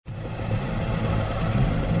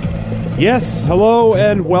Yes, hello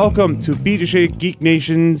and welcome to Shea Geek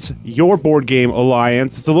Nation's Your Board Game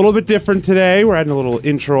Alliance. It's a little bit different today. We're adding a little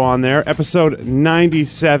intro on there. Episode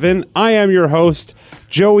 97. I am your host,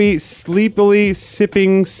 Joey, sleepily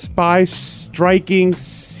sipping, spy-striking,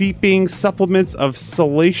 seeping supplements of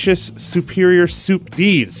salacious superior soup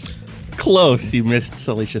D's. Close, you missed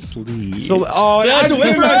salaciously. That's a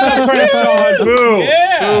win for us, Boo!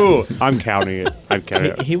 Yeah. Boo! I'm counting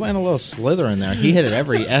it. He went a little Slytherin there. He hit it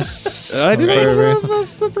every S. I didn't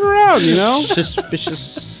slip it around, you know?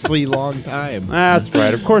 Suspiciously long time. That's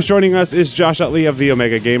right. Of course, joining us is Josh Utley of the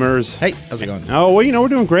Omega Gamers. Hey, how's it going? Oh, well, we're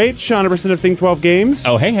doing great. Sean Eberson of Think 12 Games.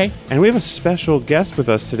 Oh, hey. And we have a special guest with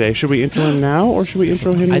us today. Should we intro him now, or should we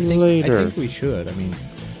intro him later? I think we should.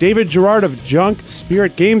 David Gerard of Junk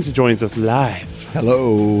Spirit Games joins us live.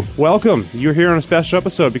 Hello. Welcome. You're here on a special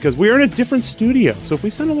episode because we're in a different studio. So if we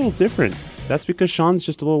sound a little different, that's because Sean's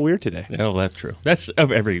just a little weird today. Oh, that's true. That's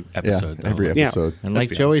of every episode. Yeah, every episode. Yeah. And like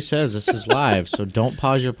Joey says, this is live, so don't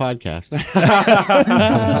pause your podcast.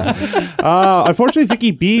 Unfortunately, Vicky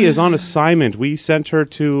B is on assignment. We sent her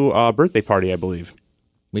to a birthday party, I believe.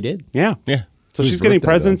 We did? Yeah. So she's getting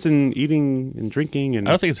presents and eating and drinking. And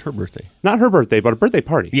I don't think it's her birthday. Not her birthday, but a birthday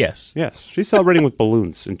party. Yes. She's celebrating with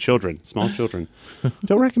balloons and children, small children.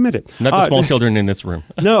 Don't recommend it. Not the small children in this room.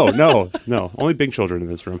 No. Only big children in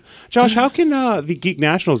this room. Josh, how can the Geek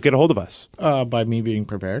Nationals get a hold of us? By me being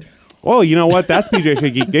prepared. Well, you know what? That's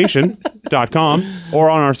bjgeeknation.com or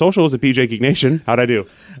on our socials at bjgeeknation. How'd I do?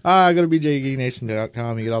 Go to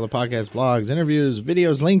bjgeeknation.com. You get all the podcasts, blogs, interviews,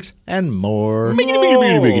 videos, links, and more.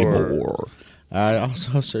 More.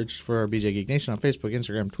 Also search for BJ Geek Nation on Facebook,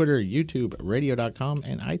 Instagram, Twitter, YouTube, radio.com,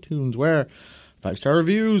 and iTunes, where 5-star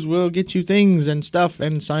reviews will get you things and stuff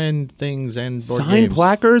and signed things and board Signed games.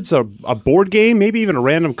 placards, a board game, maybe even a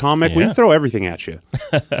random comic. We throw everything at you.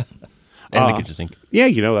 And the kitchen sink. Yeah,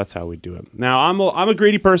 that's how we do it. Now, I'm a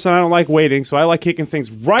greedy person. I don't like waiting, so I like kicking things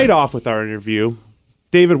right off with our interview.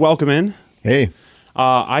 David, welcome in. Hey.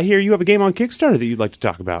 I hear you have a game on Kickstarter that you'd like to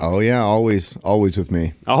talk about. Oh, yeah, always with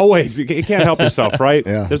me. Always. You can't help yourself, right?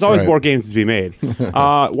 Yeah, There's always more games to be made.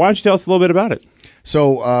 Why don't you tell us a little bit about it?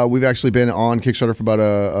 So we've actually been on Kickstarter for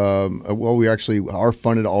about we actually are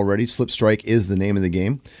funded already. Slip Strike is the name of the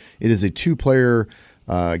game. It is a 2-player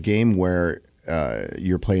game where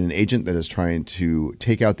you're playing an agent that is trying to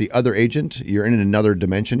take out the other agent. You're in another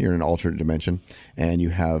dimension. You're in an alternate dimension. And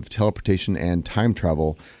you have teleportation and time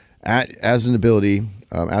travel as an ability,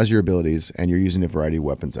 as your abilities, and you're using a variety of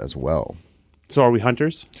weapons as well. So are we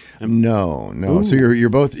hunters? No. Ooh. So you're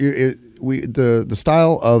both. The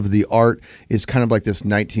style of the art is kind of like this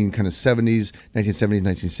 1970s,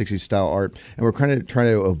 1960s style art, and we're kind of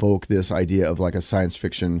trying to evoke this idea of like a science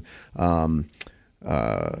fiction, science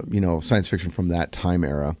fiction from that time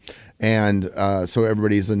era, and so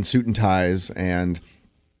everybody's in suit and ties, and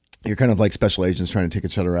you're kind of like special agents trying to take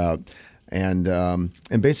each other out. And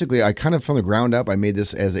basically, I kind of from the ground up, I made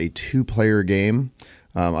this as a 2-player game.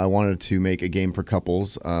 I wanted to make a game for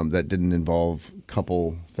couples that didn't involve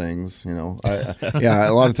couple things, a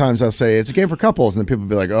lot of times I'll say it's a game for couples, and then people will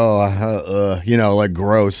be like, like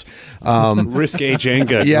gross. Risque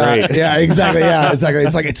Jenga. Yeah, great. Yeah, exactly. Yeah, exactly.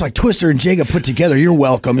 It's like Twister and Jenga put together. You're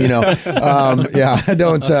welcome. I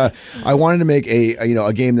don't. I wanted to make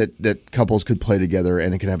a game that couples could play together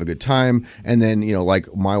and it could have a good time. And then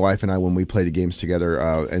like my wife and I, when we played games together,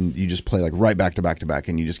 and you just play like right back to back to back,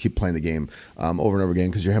 and you just keep playing the game over and over again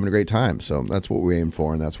because you're having a great time. So that's what we aim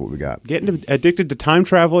for, and that's what we got. Getting addicted to time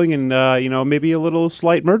traveling and maybe a little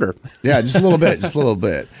slight murder. Yeah, just a little bit.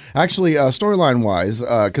 Actually, storyline wise,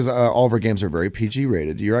 because all of our games are very PG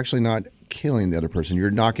rated, you're actually not killing the other person. You're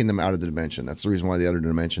knocking them out of the dimension. That's the reason why the other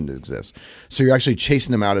dimension exists. So you're actually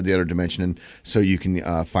chasing them out of the other dimension, and so you can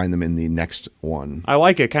find them in the next one. I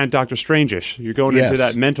like it, kind of Doctor Strange-ish. You're going into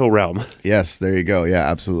that mental realm. Yes, there you go. Yeah,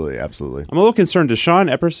 absolutely. I'm a little concerned. Does Sean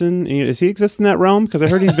Epperson, does he exist in that realm? Because I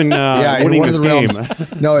heard he's been winning this game.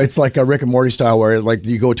 No, it's like a Rick and Morty style where like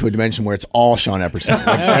you go to a dimension where it's all Sean Epperson.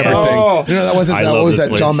 Like everything. Oh. That wasn't what was that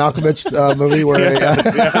place. John Malkovich movie where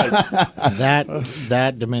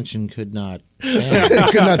that dimension could not stand.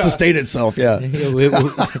 It could not sustain itself. Yeah,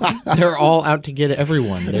 they're all out to get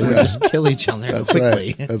everyone. They would just kill each other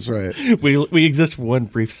quickly. Right. That's right. We exist for one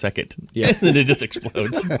brief second, and then it just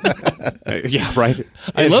explodes. Yeah, right.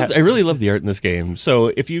 I really love the art in this game.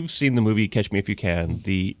 So if you've seen the movie Catch Me If You Can,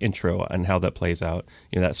 the intro and how that plays out,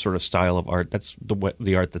 that sort of style of art, that's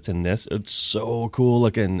the art that's in this. It's so cool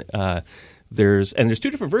looking. There's 2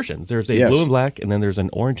 different versions. There's a blue and black, and then there's an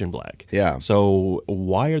orange and black. Yeah. So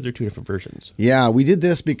why are there 2 different versions? Yeah, we did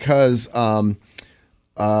this because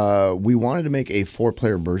we wanted to make a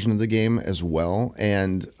 4-player version of the game as well,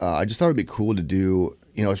 and I just thought it'd be cool to do.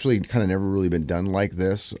 It's really kind of never really been done like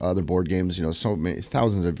this. Other board games, so many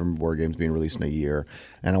thousands of different board games being released in a year,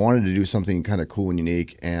 and I wanted to do something kind of cool and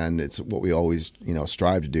unique, and it's what we always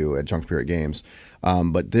strive to do at Junk Spirit Games.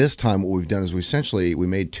 But this time, what we've done is we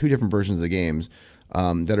made 2 different versions of the games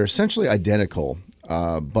that are essentially identical.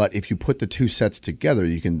 But if you put the 2 sets together,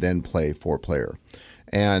 you can then play 4-player,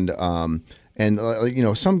 and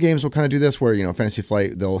some games will kind of do this where, Fantasy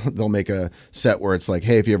Flight, they'll make a set where it's like,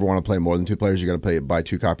 hey, if you ever want to play more than 2 players, you got to buy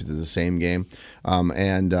 2 copies of the same game.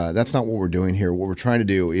 That's not what we're doing here. What we're trying to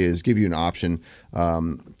do is give you an option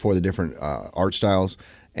for the different art styles.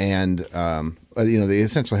 And, they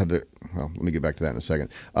essentially have let me get back to that in a second.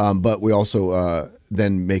 But we also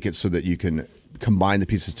then make it so that you can combine the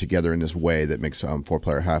pieces together in this way that makes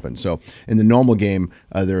 4-player happen. So in the normal game,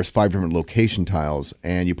 there's 5 different location tiles,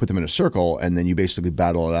 and you put them in a circle, and then you basically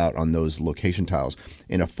battle it out on those location tiles.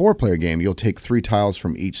 In a 4-player game, you'll take 3 tiles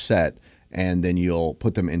from each set, and then you'll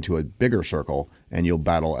put them into a bigger circle, and you'll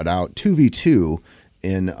battle it out 2v2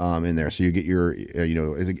 in there. So you get your,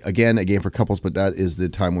 again, a game for couples, but that is the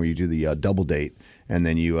time where you do the double date, and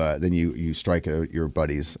then you strike your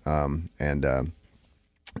buddies, and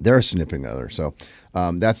they're a significant other. So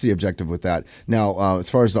that's the objective with that. Now, as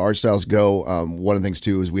far as the art styles go, one of the things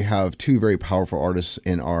too is we have 2 very powerful artists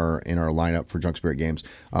in our lineup for Junk Spirit Games.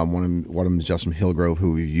 One of them is Justin Hillgrove,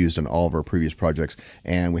 who we've used in all of our previous projects,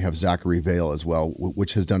 and we have Zachary Vale as well,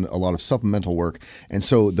 which has done a lot of supplemental work. And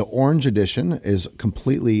so the orange edition is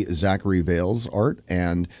completely Zachary Vale's art,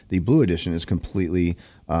 and the blue edition is completely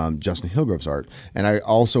Justin Hillgrove's art. And I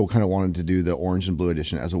also kind of wanted to do the orange and blue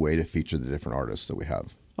edition as a way to feature the different artists that we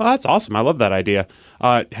have. Well, that's awesome. I love that idea.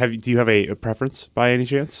 Do you have a preference by any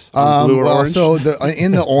chance? Blue or orange? So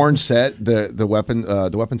in the orange set, the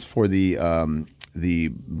weapons for the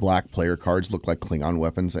black player cards look like Klingon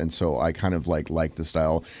weapons, and so I kind of like the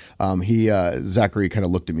style. Zachary kind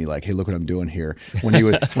of looked at me like, "Hey, look what I'm doing here," when he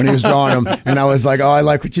was drawing them, and I was like, "Oh, I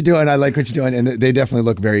like what you're doing. I like what you're doing," and they definitely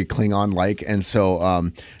look very Klingon like. And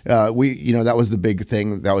so that was the big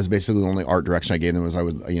thing. That was basically the only art direction I gave them. Was I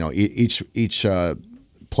would each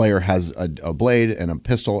player has a blade and a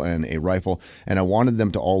pistol and a rifle, and I wanted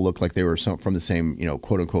them to all look like they were from the same,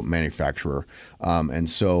 quote unquote manufacturer. And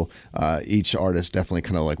so each artist definitely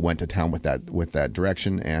kind of like went to town with that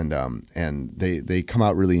direction, and they come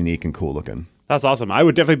out really unique and cool looking. That's awesome. I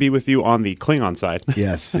would definitely be with you on the Klingon side.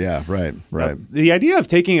 Yes. Yeah. Right. The idea of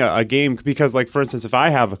taking a game, because like, for instance, if I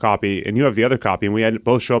have a copy and you have the other copy and we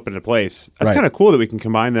both show up in a place, that's kind of cool that we can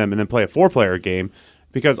combine them and then play a 4-player game.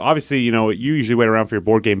 Because obviously, you usually wait around for your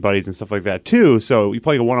board game buddies and stuff like that too. So you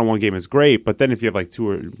playing a one-on-one game is great. But then if you have like 2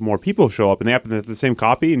 or more people show up and they happen to have the same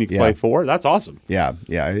copy and you can play 4, that's awesome. Yeah,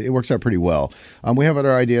 it works out pretty well. We have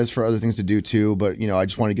other ideas for other things to do too, but I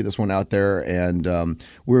just want to get this one out there, and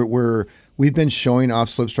we've been showing off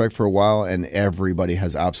Slip Strike for a while, and everybody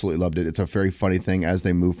has absolutely loved it. It's a very funny thing. As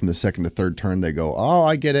they move from the second to third turn, they go, "Oh,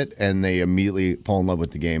 I get it," and they immediately fall in love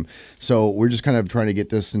with the game. So we're just kind of trying to get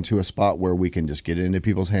this into a spot where we can just get it into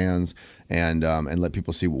people's hands and let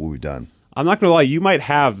people see what we've done. I'm not gonna lie, you might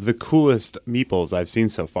have the coolest meeples I've seen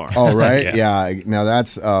so far. Oh, right, yeah. Now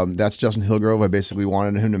that's Justin Hillgrove. I basically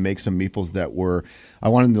wanted him to make some meeples that were. I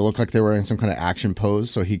wanted them to look like they were in some kind of action pose.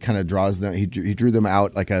 So he kind of draws them. He drew them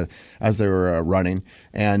out like as they were running,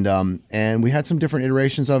 and we had some different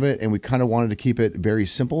iterations of it, and we kind of wanted to keep it very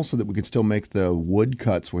simple so that we could still make the wood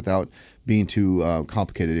cuts without being too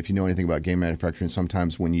complicated. If you know anything about game manufacturing,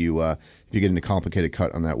 sometimes when if you get into complicated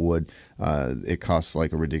cut on that wood, it costs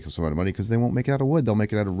like a ridiculous amount of money because they won't make it out of wood; they'll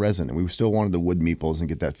make it out of resin. And we still wanted the wood meeples and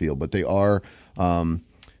get that feel, but they are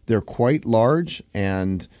they're quite large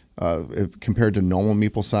and compared to normal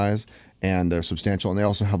meeple size, and they're substantial. And they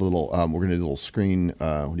also have a little. We're going to do a little screen.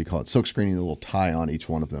 What do you call it? Silk screening, a little tie on each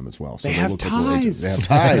one of them as well. So they have look ties. They have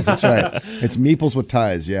ties. That's right. It's meeples with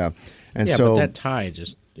ties. Yeah. And so but that tie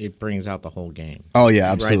it brings out the whole game. Oh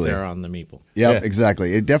yeah, absolutely. Right there on the meeple. Yep,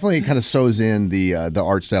 exactly. It definitely kind of sews in the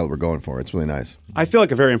art style that we're going for. It's really nice. I feel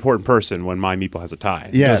like a very important person when my meeple has a tie.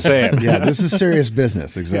 Yes. Yeah, this is serious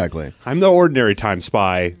business. Exactly. I'm the ordinary time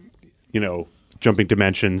spy, jumping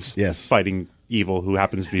dimensions, yes, fighting evil who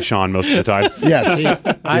happens to be Sean most of the time. Yes. See,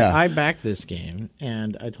 I backed this game,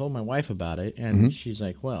 and I told my wife about it, and she's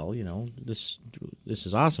like, well, this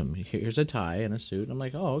is awesome. Here's a tie and a suit. And I'm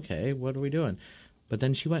like, oh, okay, what are we doing? But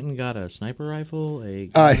then she went and got a sniper rifle, a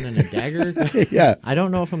gun, and a dagger. Yeah. I don't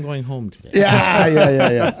know if I'm going home today.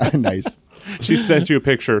 Yeah. Nice. She sent you a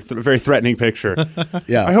picture, a very threatening picture.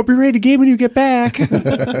 Yeah. I hope you're ready to game when you get back.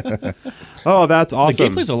 Oh, that's The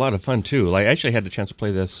awesome. gameplay's a lot of fun too. Like I actually had the chance to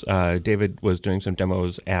play this. David was doing some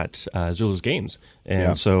demos at Zula's Games,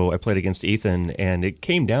 and so I played against Ethan, and it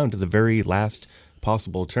came down to the very last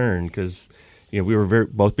possible turn because we were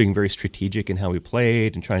both being very strategic in how we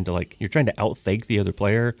played and trying to you're trying to outthink the other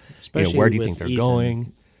player. Especially where do you with think they're Ethan,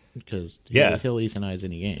 going? Because Yeah. he'll Ethanize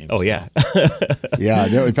any game. Oh yeah, Yeah.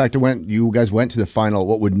 In fact, you guys went to the final,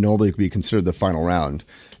 what would normally be considered the final round.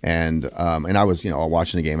 And I was,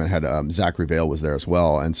 watching the game and had Zach Revale was there as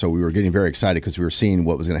well. And so we were getting very excited because we were seeing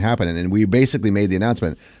what was going to happen. And we basically made the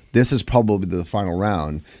announcement, this is probably the final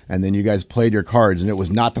round. And then you guys played your cards and it was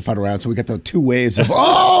not the final round. So we got the two waves of,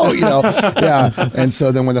 yeah. And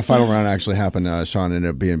so then when the final round actually happened, Sean ended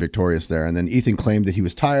up being victorious there. And then Ethan claimed that he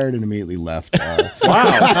was tired and immediately left.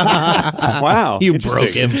 Wow. You broke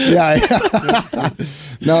him. Yeah.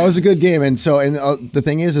 No, it was a good game. And so, the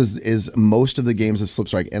thing is most of the games of Slip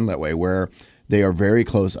Strike end that way, where they are very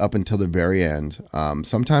close up until the very end.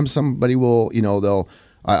 Sometimes somebody will,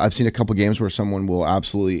 I've seen a couple games where someone will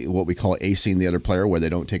absolutely what we call acing the other player, where they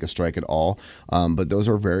don't take a strike at all. But those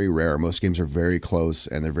are very rare. Most games are very close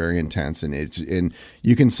and they're very intense. And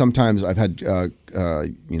you can sometimes, I've had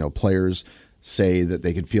players say that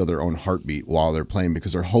they could feel their own heartbeat while they're playing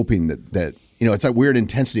because they're hoping that it's that weird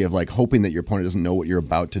intensity of hoping that your opponent doesn't know what you're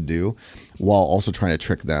about to do, while also trying to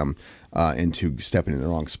trick them into stepping in the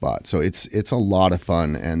wrong spot. So it's a lot of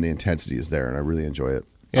fun, and the intensity is there, and I really enjoy it.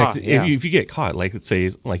 Yeah, 'cause if you get caught, let's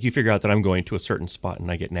say, you figure out that I'm going to a certain spot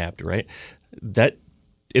and I get nabbed, right? That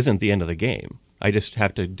isn't the end of the game. I just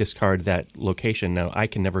have to discard that location. Now, I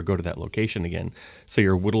can never go to that location again. So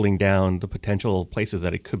you're whittling down the potential places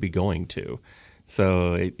that it could be going to.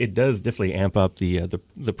 So it does definitely amp up the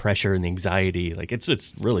pressure and the anxiety.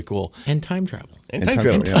 It's really cool. And time travel. And time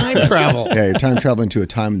travel. Time travel. Yeah, you're time traveling to a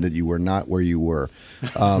time that you were not where you were.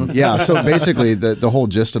 So basically the whole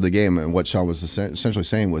gist of the game and what Sean was essentially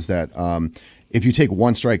saying was that if you take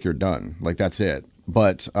one strike, you're done. That's it.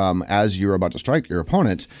 But as you're about to strike your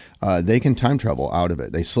opponent, they can time travel out of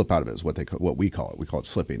it. They slip out of it is what we call it. We call it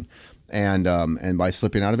slipping. And by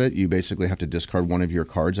slipping out of it, you basically have to discard one of your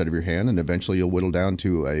cards out of your hand, and eventually you'll whittle down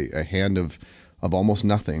to a hand of almost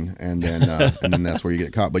nothing, and then that's where you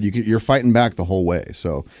get caught. But you're fighting back the whole way,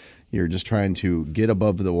 so you're just trying to get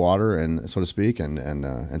above the water, and so to speak,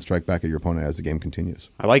 and strike back at your opponent as the game continues.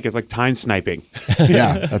 I like it. It's like time sniping.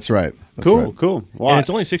 Yeah, that's right. That's Cool. right. Wow. And it's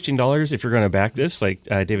only $16 if you're going to back this. Like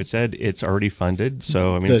David said, it's already funded.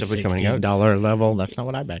 So, The it's definitely coming out. $16 level. That's not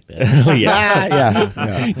what I backed at.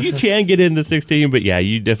 Yeah. You can get in the 16, but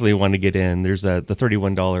you definitely want to get in. There's the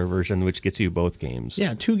 $31 version, which gets you both games.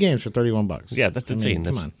 Yeah, 2 games for $31. Yeah, that's insane.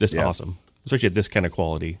 Come on. That's awesome. Especially at this kind of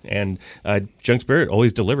quality. And Junk Spirit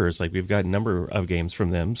always delivers. We've got a number of games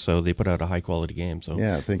from them, so they put out a high quality game. So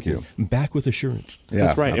Yeah, thank you. back with assurance. Yeah,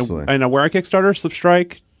 That's right. absolutely. And we're on Kickstarter, Slip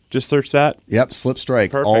Strike. Just search that. Yep, Slip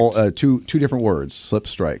Strike. Perfect. All two different words. Slip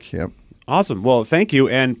Strike. Yep. Awesome. Well, thank you.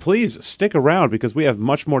 And please stick around because we have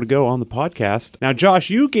much more to go on the podcast. Now, Josh,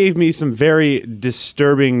 you gave me some very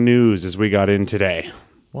disturbing news as we got in today.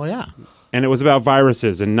 Well, yeah. And it was about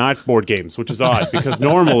viruses and not board games, which is odd because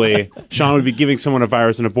normally Sean would be giving someone a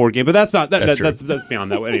virus in a board game, but that's not that's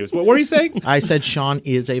beyond that. Anyways, what were you saying? I said Sean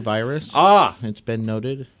is a virus. It's been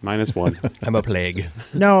noted. -1. I'm a plague.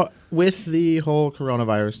 No, with the whole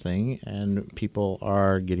coronavirus thing, and people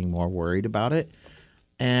are getting more worried about it,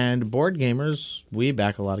 and board gamers, we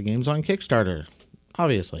back a lot of games on Kickstarter,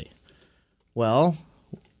 obviously. Well,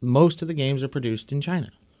 most of the games are produced in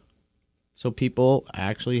China. So people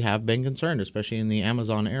actually have been concerned, especially in the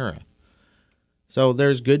Amazon era. So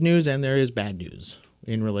there's good news and there is bad news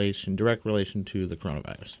in direct relation to the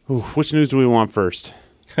coronavirus. Ooh, which news do we want first?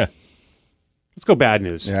 Let's go bad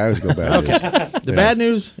news. Yeah, I always go bad. Okay. The bad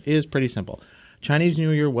news is pretty simple. Chinese New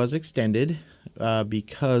Year was extended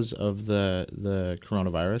because of the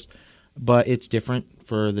coronavirus, but it's different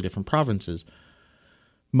for the different provinces.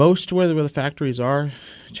 Most where the factories are,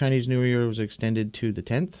 Chinese New Year was extended to the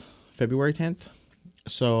 10th. February 10th.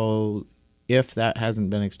 So if that hasn't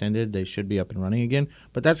been extended, they should be up and running again.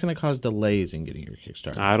 But that's going to cause delays in getting your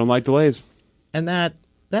Kickstarter. I don't like delays. And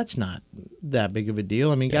that's not that big of a deal.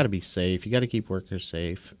 I mean, you got to be safe. You got to keep workers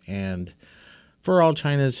safe. And for all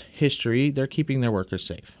China's history, they're keeping their workers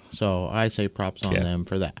safe. So I say props on them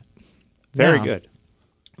for that. Very Now, good.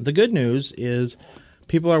 The good news is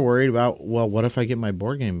people are worried about, well, what if I get my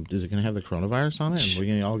board game? Is it going to have the coronavirus on it? And we're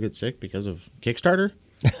going to all get sick because of Kickstarter?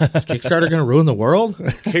 Is Kickstarter going to ruin the world?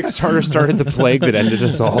 Kickstarter started the plague that ended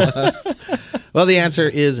us all. Well, the answer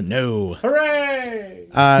is no. Hooray!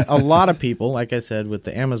 A lot of people, like I said, with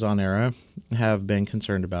the Amazon era, have been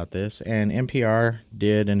concerned about this. And NPR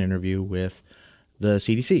did an interview with the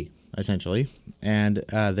CDC, essentially. And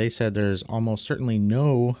they said there's almost certainly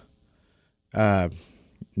no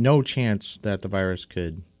chance that the virus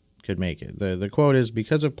could make it. The quote is,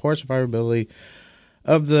 because of poor survivability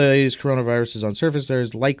of these coronaviruses on surface, there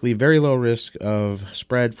is likely very low risk of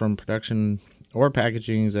spread from production or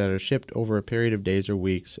packagings that are shipped over a period of days or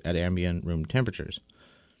weeks at ambient room temperatures.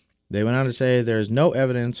 They went on to say there is no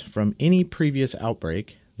evidence from any previous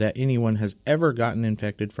outbreak that anyone has ever gotten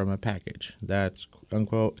infected from a package. That's,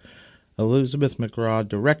 unquote, Elizabeth McGraw,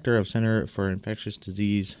 director of Center for Infectious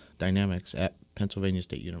Disease Dynamics at Pennsylvania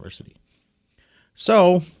State University.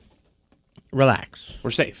 So, relax.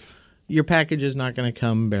 We're safe. Your package is not going to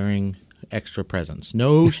come bearing extra presents.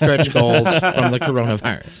 No stretch goals from the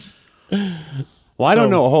coronavirus. Well, I don't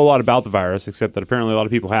know a whole lot about the virus, except that apparently a lot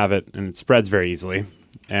of people have it, and it spreads very easily,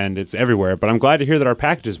 and it's everywhere. But I'm glad to hear that our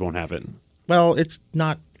packages won't have it. Well, it's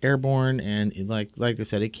not airborne, and like I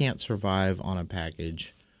said, it can't survive on a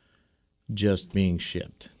package just being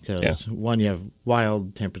shipped. Because, one, you have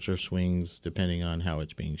wild temperature swings depending on how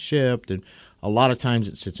it's being shipped, and a lot of times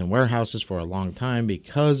it sits in warehouses for a long time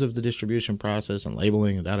because of the distribution process and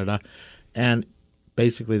labeling and da-da-da. And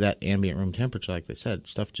basically that ambient room temperature, like they said,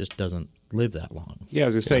 stuff just doesn't live that long. Yeah, I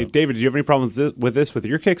was going to say, David, do you have any problems with this with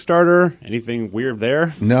your Kickstarter? Anything weird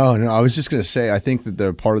there? No. I was just going to say, I think that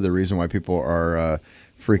the part of the reason why people are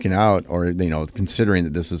freaking out, or considering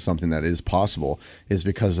that this is something that is possible, is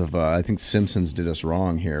because of I think Simpsons did us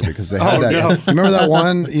wrong here, because they had that. No. You remember that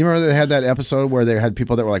one? You remember they had that episode where they had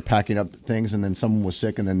people that were like packing up things, and then someone was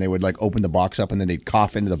sick, and then they would like open the box up, and then they'd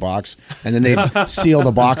cough into the box, and then they'd seal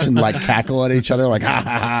the box and like cackle at each other like ha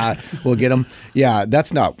ha ha, we'll get them. Yeah,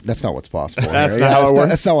 that's not what's possible. That's here. not how it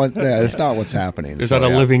works. That's not what's happening. There's not a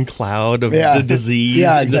living cloud of the disease.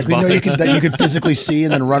 Yeah, in this exactly. box. That you could physically see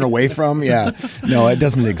and then run away from. Yeah, no, it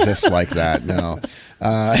doesn't exist like that. No.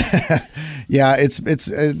 Yeah, it's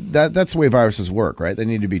that's the way viruses work, right? They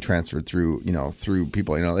need to be transferred through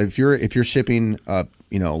people. If you're shipping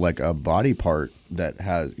like a body part that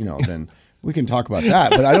has then we can talk about that.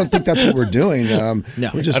 But I don't think that's what we're doing. No, I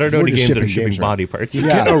don't know any games that are shipping body parts.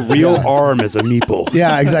 Get a real arm as a meeple.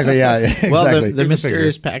 Yeah, exactly. Yeah, exactly. Well, the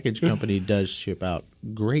mysterious package company does ship out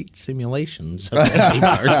great simulations of body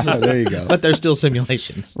parts. There you go. But they're still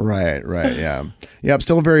simulations. Right, yeah.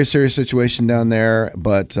 Still a very serious situation down there,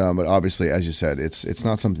 but obviously, as you said, it's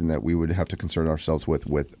not something that we would have to concern ourselves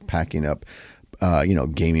with packing up,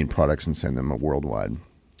 gaming products and send them worldwide.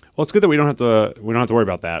 Well, it's good that we don't have to worry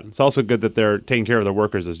about that. It's also good that they're taking care of their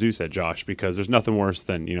workers, as you said, Josh, because there's nothing worse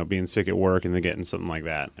than being sick at work and then getting something like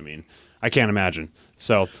that. I mean, I can't imagine.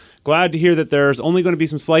 So glad to hear that there's only going to be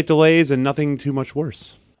some slight delays and nothing too much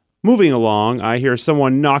worse. Moving along, I hear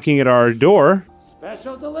someone knocking at our door.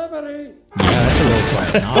 Special delivery. Yeah, that's a little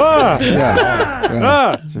quiet.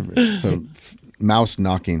 Yeah. It's a mouse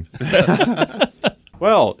knocking.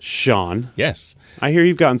 Well, Sean. Yes. I hear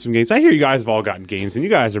you've gotten some games. I hear you guys have all gotten games, and you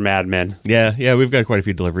guys are madmen. Yeah, we've got quite a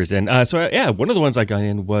few deliveries in. One of the ones I got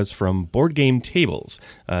in was from Board Game Tables.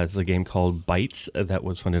 It's a game called Bites that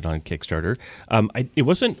was funded on Kickstarter. It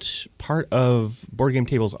wasn't part of Board Game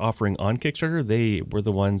Tables' offering on Kickstarter. They were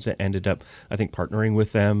the ones that ended up, I think, partnering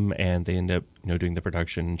with them, and they ended up doing the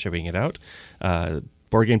production and shipping it out.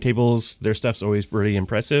 Board Game Tables, their stuff's always really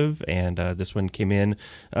impressive, and this one came in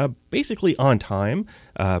basically on time.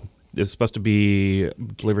 It was supposed to be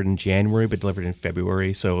delivered in January, but delivered in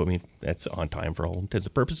February. So, I mean, that's on time for all intents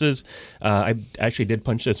and purposes. I actually did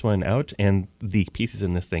punch this one out, and the pieces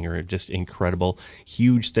in this thing are just incredible.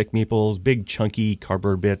 Huge, thick meeples, big, chunky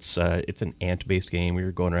cardboard bits. It's an ant-based game. We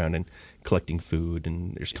were going around and collecting food,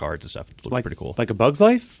 and there's cards and stuff. It looks pretty cool. Like a Bug's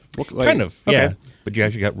Life? Kind of, okay. yeah. But you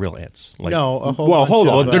actually got real ants. No, a whole Well, bunch hold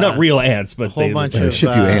of, on. They're not real ants, but a whole bunch They of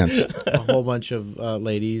ship you ants. a whole bunch of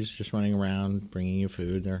ladies just running around bringing you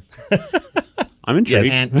food. They're I'm intrigued.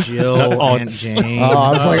 Yes. Aunt Jill, Aunt Aunts. Jane.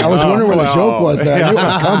 I was wondering where the joke was there. I knew it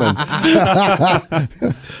was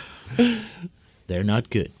coming. They're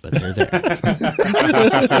not good, but they're there.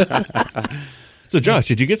 So, Josh,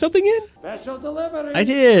 did you get something in? Special delivery. I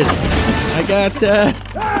did. I got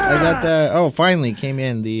finally came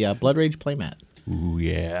in the Blood Rage playmat. Ooh,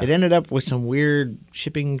 yeah. It ended up with some weird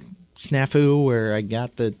shipping snafu where I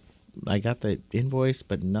got the invoice,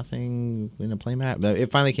 but nothing in the playmat. But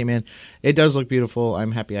it finally came in. It does look beautiful.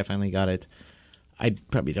 I'm happy I finally got it. I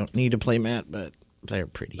probably don't need a playmat, but they're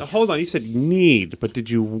pretty. Now, hold on. You said need, but did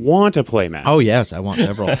you want a playmat? Oh, yes. I want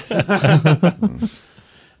several.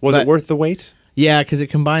 Was But- it worth the wait? Yeah, because it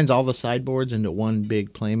combines all the sideboards into one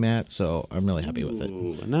big playmat, so I'm really happy with it.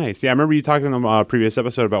 Ooh, nice. Yeah, I remember you talking in the previous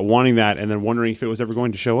episode about wanting that and then wondering if it was ever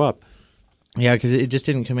going to show up. Yeah, because it just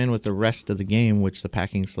didn't come in with the rest of the game, which the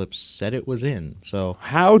packing slip said it was in. So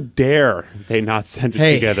How dare they not send it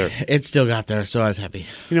hey, together? it still got there, so I was happy.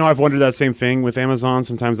 You know, I've wondered that same thing with Amazon.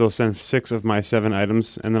 Sometimes they'll send 6 of my 7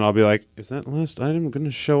 items, and then I'll be like, is that last item going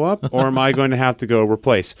to show up? Or am I going to have to go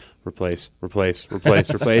replace?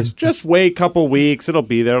 Just wait a couple weeks. It'll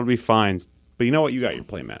be there. It'll be fine. But you know what? You got your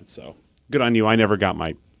playmat, so good on you. I never got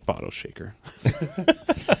my bottle shaker.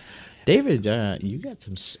 David, you got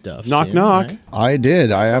some stuff. Knock, soon, knock. right? I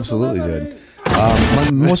did. I absolutely did. My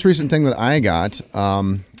most recent thing that I got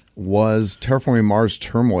was Terraforming Mars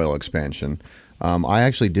Turmoil expansion. I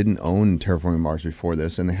actually didn't own Terraforming Mars before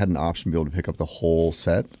this, and they had an option to be able to pick up the whole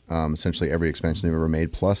set, essentially every expansion they've ever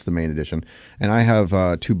made, plus the main edition. And I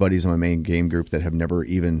have 2 buddies in my main game group that have never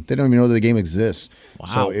even, they don't even know that the game exists.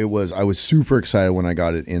 Wow. So I was super excited when I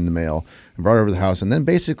got it in the mail and brought it over to the house. And then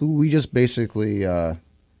we just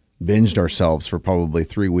binged ourselves for probably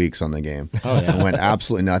 3 weeks on the game. Oh, yeah. And went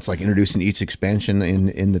absolutely nuts, like introducing each expansion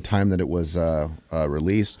in the time that it was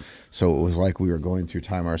released. So it was like we were going through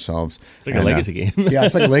time ourselves. It's like a legacy game. Yeah,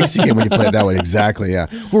 it's like a legacy game when you play it that way. Exactly, yeah.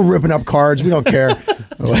 We're ripping up cards. We don't care.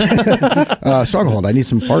 Stronghold, I need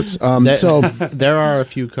some parts. There are a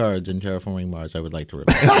few cards in Terraforming Mars I would like to rip.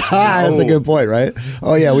 That's a good point, right?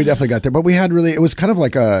 Oh yeah, we definitely got there. But we had it was kind of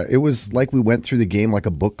like we went through the game like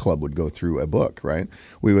a book club would go through a book, right?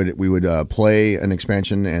 We would play an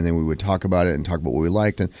expansion and then we would talk about it and talk about what we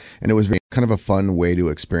liked, and it was kind of a fun way to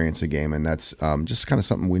experience a game, and that's just kind of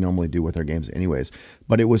something we normally do with our games anyways.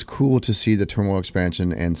 But it was cool to see the Turmoil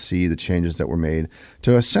expansion and see the changes that were made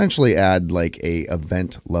to essentially add like a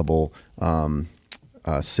event level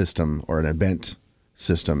system or an event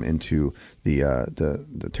system into the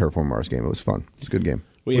Terraform Mars game. It was fun. It's a good game.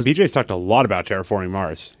 Well, yeah, BJ's talked a lot about Terraforming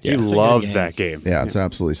Mars. Yeah, He it's a good loves game. that game. Yeah, it's an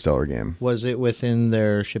absolutely stellar game. Was it within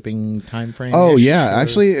their shipping time frame? Oh yeah,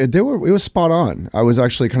 actually, it was spot on. I was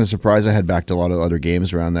actually kind of surprised. I had backed a lot of other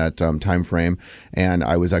games around that time frame, and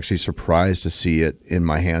I was actually surprised to see it in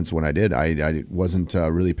my hands when I did. I wasn't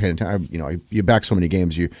really paying attention. You back so many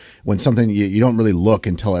games, when something you don't really look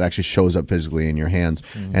until it actually shows up physically in your hands.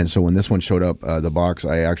 Mm-hmm. And so when this one showed up, the box,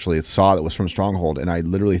 I actually saw that was from Stronghold, and I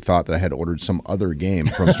literally thought that I had ordered some other game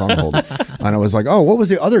from Stronghold. And I was like, oh, what was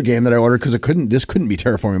the other game that I ordered? Because this couldn't be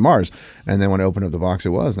Terraforming Mars. And then when I opened up the box, it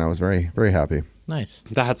was, and I was very, very happy. Nice.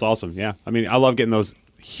 That's awesome. Yeah. I mean, I love getting those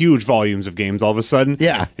huge volumes of games all of a sudden.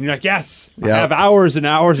 Yeah. And you're like, yes, I Yeah. have hours and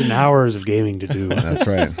hours and hours of gaming to do. That's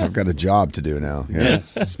right. I've got a job to do now. Yeah.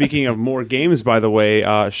 Yes. Speaking of more games, by the way,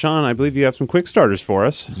 Sean, I believe you have some quick starters for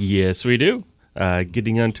us. Yes, we do.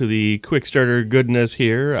 Getting onto the quick starter goodness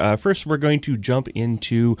here. First, we're going to jump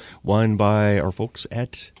into one by our folks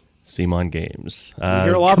at Simon Games. We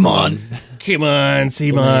hear a lot from them. Come on,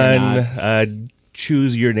 Simon.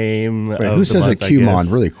 Choose your name. Wait, of who the says month, it I Qmon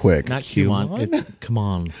guess. really quick? Not Qmon. It's come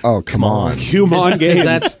on. Oh, come on. Human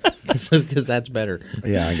games. Because that's better.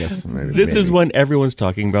 Yeah, I guess. Maybe, This is maybe. one everyone's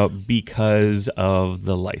talking about because of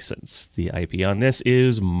the license. The IP on this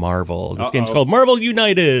is Marvel. This game's called Marvel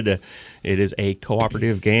United. It is a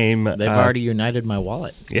cooperative game. They've already united my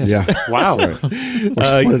wallet. Yes. Yeah. Wow. We're split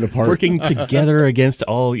it apart. Working together against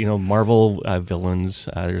all Marvel villains.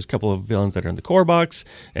 There's a couple of villains that are in the core box,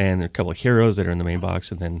 and there are a couple of heroes that are in the main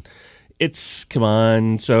box, and then come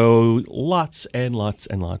on. So lots and lots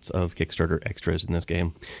and lots of Kickstarter extras in this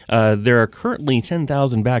game. There are currently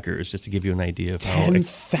 10,000 backers, just to give you an idea of how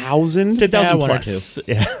 10,000? 10,000 Yeah, one or plus.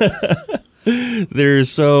 Yeah. There's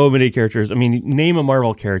so many characters. I mean, name a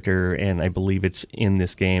Marvel character, and I believe it's in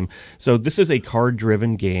this game. So this is a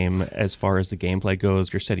card-driven game as far as the gameplay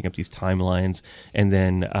goes. You're setting up these timelines, and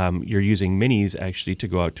then you're using minis actually to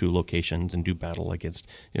go out to locations and do battle against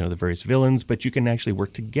the various villains. But you can actually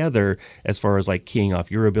work together as far as like keying off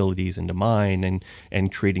your abilities into mine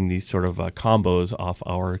and creating these sort of combos off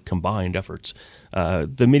our combined efforts. The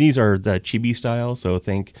minis are the chibi style, so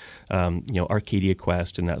think Arcadia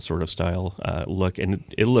Quest and that sort of style look, and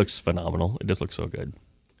it looks phenomenal. It just looks so good.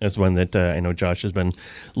 That's one that I know Josh has been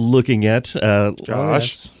looking at.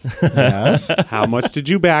 Josh, Yes. how much did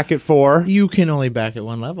you back it for? You can only back at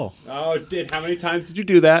one level. Oh, how many times did you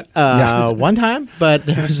do that? One time, but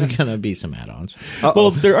there's going to be some add-ons. Well,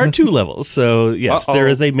 there are 2 levels. So, yes, Uh-oh. there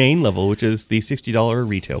is a main level, which is the $60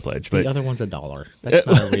 retail pledge. But The other one's $1. That's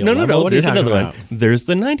not a real no. level. What are you There's talking another about? one. There's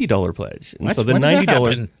the $90 pledge. And What? so the When did that $90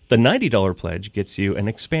 happen? The $90 pledge gets you an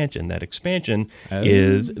expansion. That expansion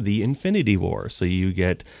is the Infinity War. So you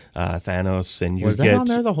get Thanos, and you Was get that on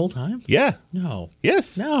there the whole time? Yeah. No.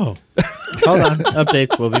 Yes. No. Hold on.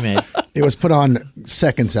 Updates will be made. It was put on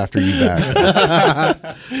seconds after you backed.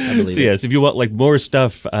 I believe So yes, if you want like more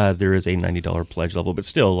stuff, there is a $90 pledge level, but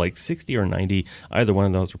still like 60 or 90, either one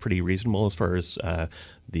of those are pretty reasonable as far as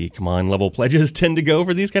the command level pledges tend to go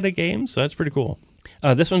for these kind of games. So that's pretty cool.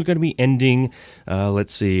 This one's going to be ending,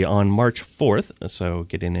 let's see, on March 4th. So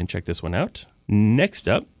get in and check this one out. Next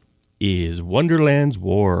up is Wonderland's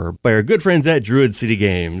War by our good friends at Druid City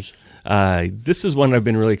Games. This is one I've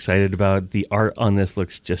been really excited about. The art on this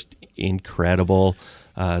looks just incredible.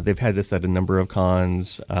 They've had this at a number of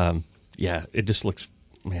cons. It just looks,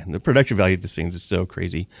 man, the production value of these things is so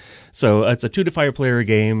crazy. So it's a 2 to 5 player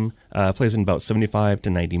game, plays in about 75 to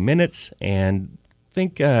 90 minutes, and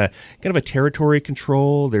think kind of a territory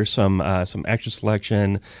control. There's some action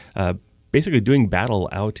selection, basically doing battle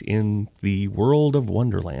out in the world of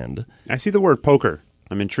Wonderland. I see the word poker.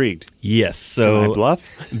 I'm intrigued. Yes. So Can I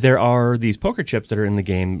bluff? there are these poker chips that are in the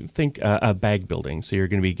game. Think bag building. So you're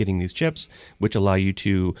going to be getting these chips, which allow you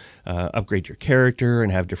to upgrade your character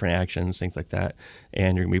and have different actions, things like that.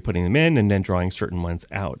 And you're going to be putting them in and then drawing certain ones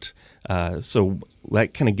out. So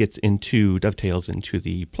that kind of dovetails into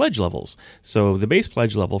the pledge levels. So the base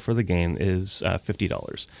pledge level for the game is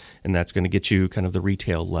 $50, and that's going to get you kind of the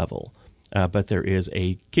retail level. But there is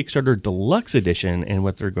a Kickstarter Deluxe Edition, and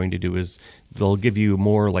what they're going to do is they'll give you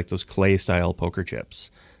more like those clay-style poker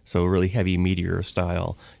chips. So really heavy meteor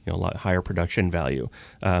style, a lot higher production value.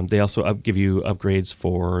 They also give you upgrades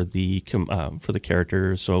for the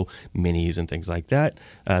characters, so minis and things like that.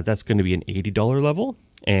 That's going to be an $80 level.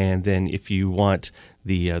 And then if you want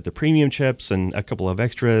the premium chips and a couple of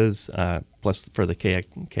extras, plus for the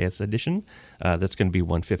KS edition, that's going to be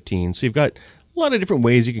 $115. So you've got a lot of different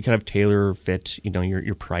ways you can kind of tailor fit,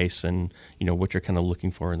 your price and, what you're kind of looking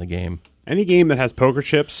for in the game. Any game that has poker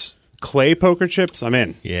chips, clay poker chips, I'm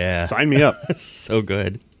in. Yeah. Sign me up. So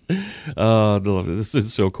good. Oh, this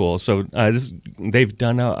is so cool. So they've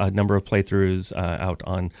done a number of playthroughs out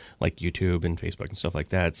on like YouTube and Facebook and stuff like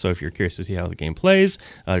that. So if you're curious to see how the game plays,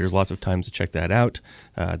 there's lots of times to check that out.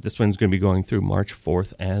 This one's going to be going through March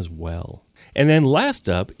 4th as well. And then last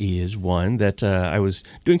up is one that I was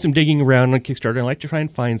doing some digging around on Kickstarter. I like to try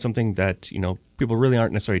and find something that, people really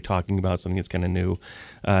aren't necessarily talking about, something that's kind of new.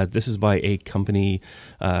 This is by a company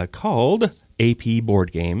called AP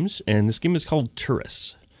Board Games, and this game is called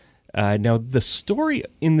Tourists. Now, the story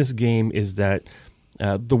in this game is that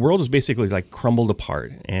the world is basically like crumbled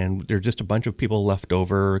apart, and there's just a bunch of people left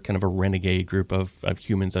over, kind of a renegade group of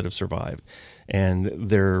humans that have survived. And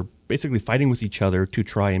they're basically fighting with each other to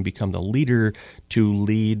try and become the leader to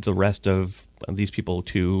lead the rest of these people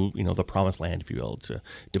to, the promised land, if you will,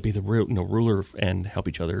 to be the ruler and help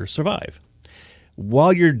each other survive.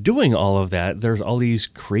 While you're doing all of that, there's all these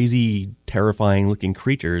crazy, terrifying-looking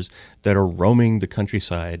creatures that are roaming the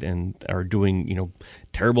countryside and are doing,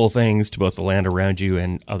 terrible things to both the land around you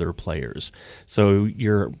and other players. So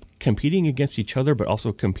you're competing against each other, but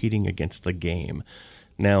also competing against the game.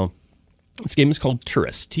 Now, this game is called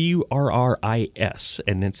Turris, Turris,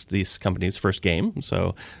 and it's this company's first game.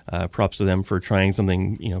 So props to them for trying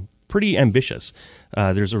something, pretty ambitious.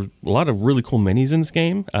 There's a lot of really cool minis in this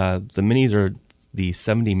game. The minis are the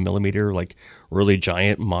 70 millimeter, like really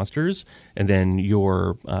giant monsters, and then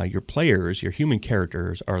your players, your human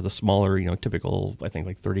characters, are the smaller, typical, I think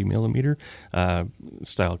like 30 millimeter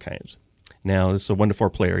style kinds. Now, this is a 1 to 4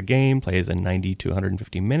 player game, plays in 90 to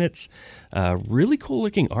 150 minutes. Really cool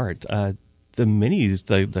looking art. The minis,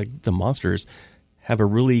 the monsters, have a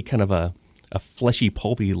really kind of a fleshy,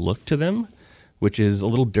 pulpy look to them, which is a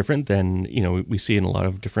little different than we see in a lot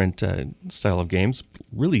of different style of games.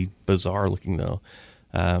 Really bizarre looking though.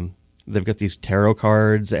 They've got these tarot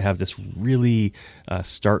cards that have this really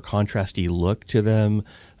stark, contrasty look to them,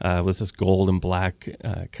 with this gold and black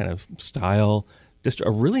kind of style. Just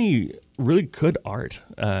a really, really good art.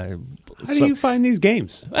 How do you find these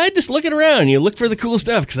games? I just looking around. You look for the cool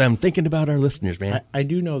stuff because I'm thinking about our listeners, man. I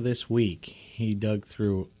do know this week he dug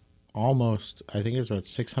through almost, I think it's about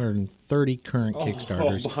 630 current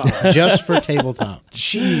Kickstarters just for tabletop.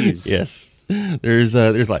 Jeez. Yes. There's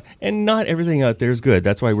like, and not everything out there is good.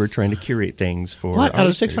 That's why we're trying to curate things for. What? our Out of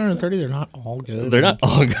listeners. 630, they're not all good. They're not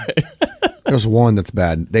all good. There's one that's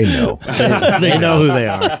bad. They know. They know who they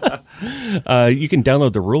are. You can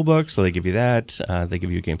download the rule book, so they give you that. They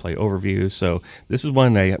give you a gameplay overview. So this is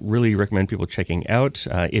one I really recommend people checking out.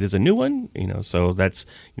 It is a new one, so that's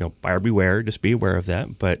buyer beware. Just be aware of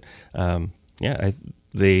that. But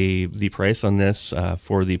The price on this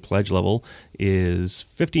for the pledge level is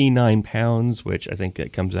 £59, which I think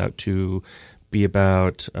it comes out to be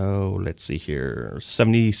about, let's see here,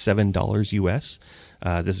 $77 US.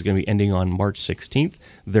 This is going to be ending on March 16th.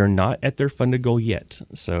 They're not at their funded goal yet,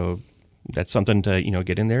 so that's something to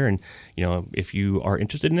get in there. And if you are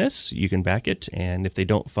interested in this, you can back it. And if they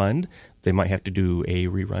don't fund, they might have to do a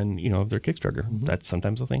rerun of their Kickstarter. That's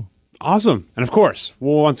sometimes a thing. Awesome. And of course,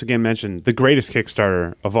 we'll once again mention the greatest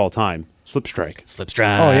Kickstarter of all time, Slipstrike.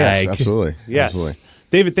 Oh, yes, absolutely. Yes. Absolutely.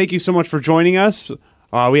 David, thank you so much for joining us.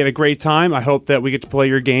 We had a great time. I hope that we get to play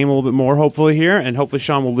your game a little bit more, hopefully, here. And hopefully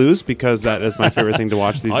Sean will lose, because that is my favorite thing to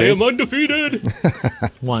watch these days. I am undefeated.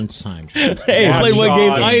 One time. Hey, Yeah, play one Sean.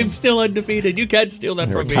 game. I am still undefeated. You can't steal that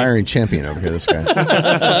They're a from me. retiring champion over here, this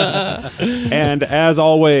guy. And as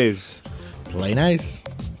always, Play nice.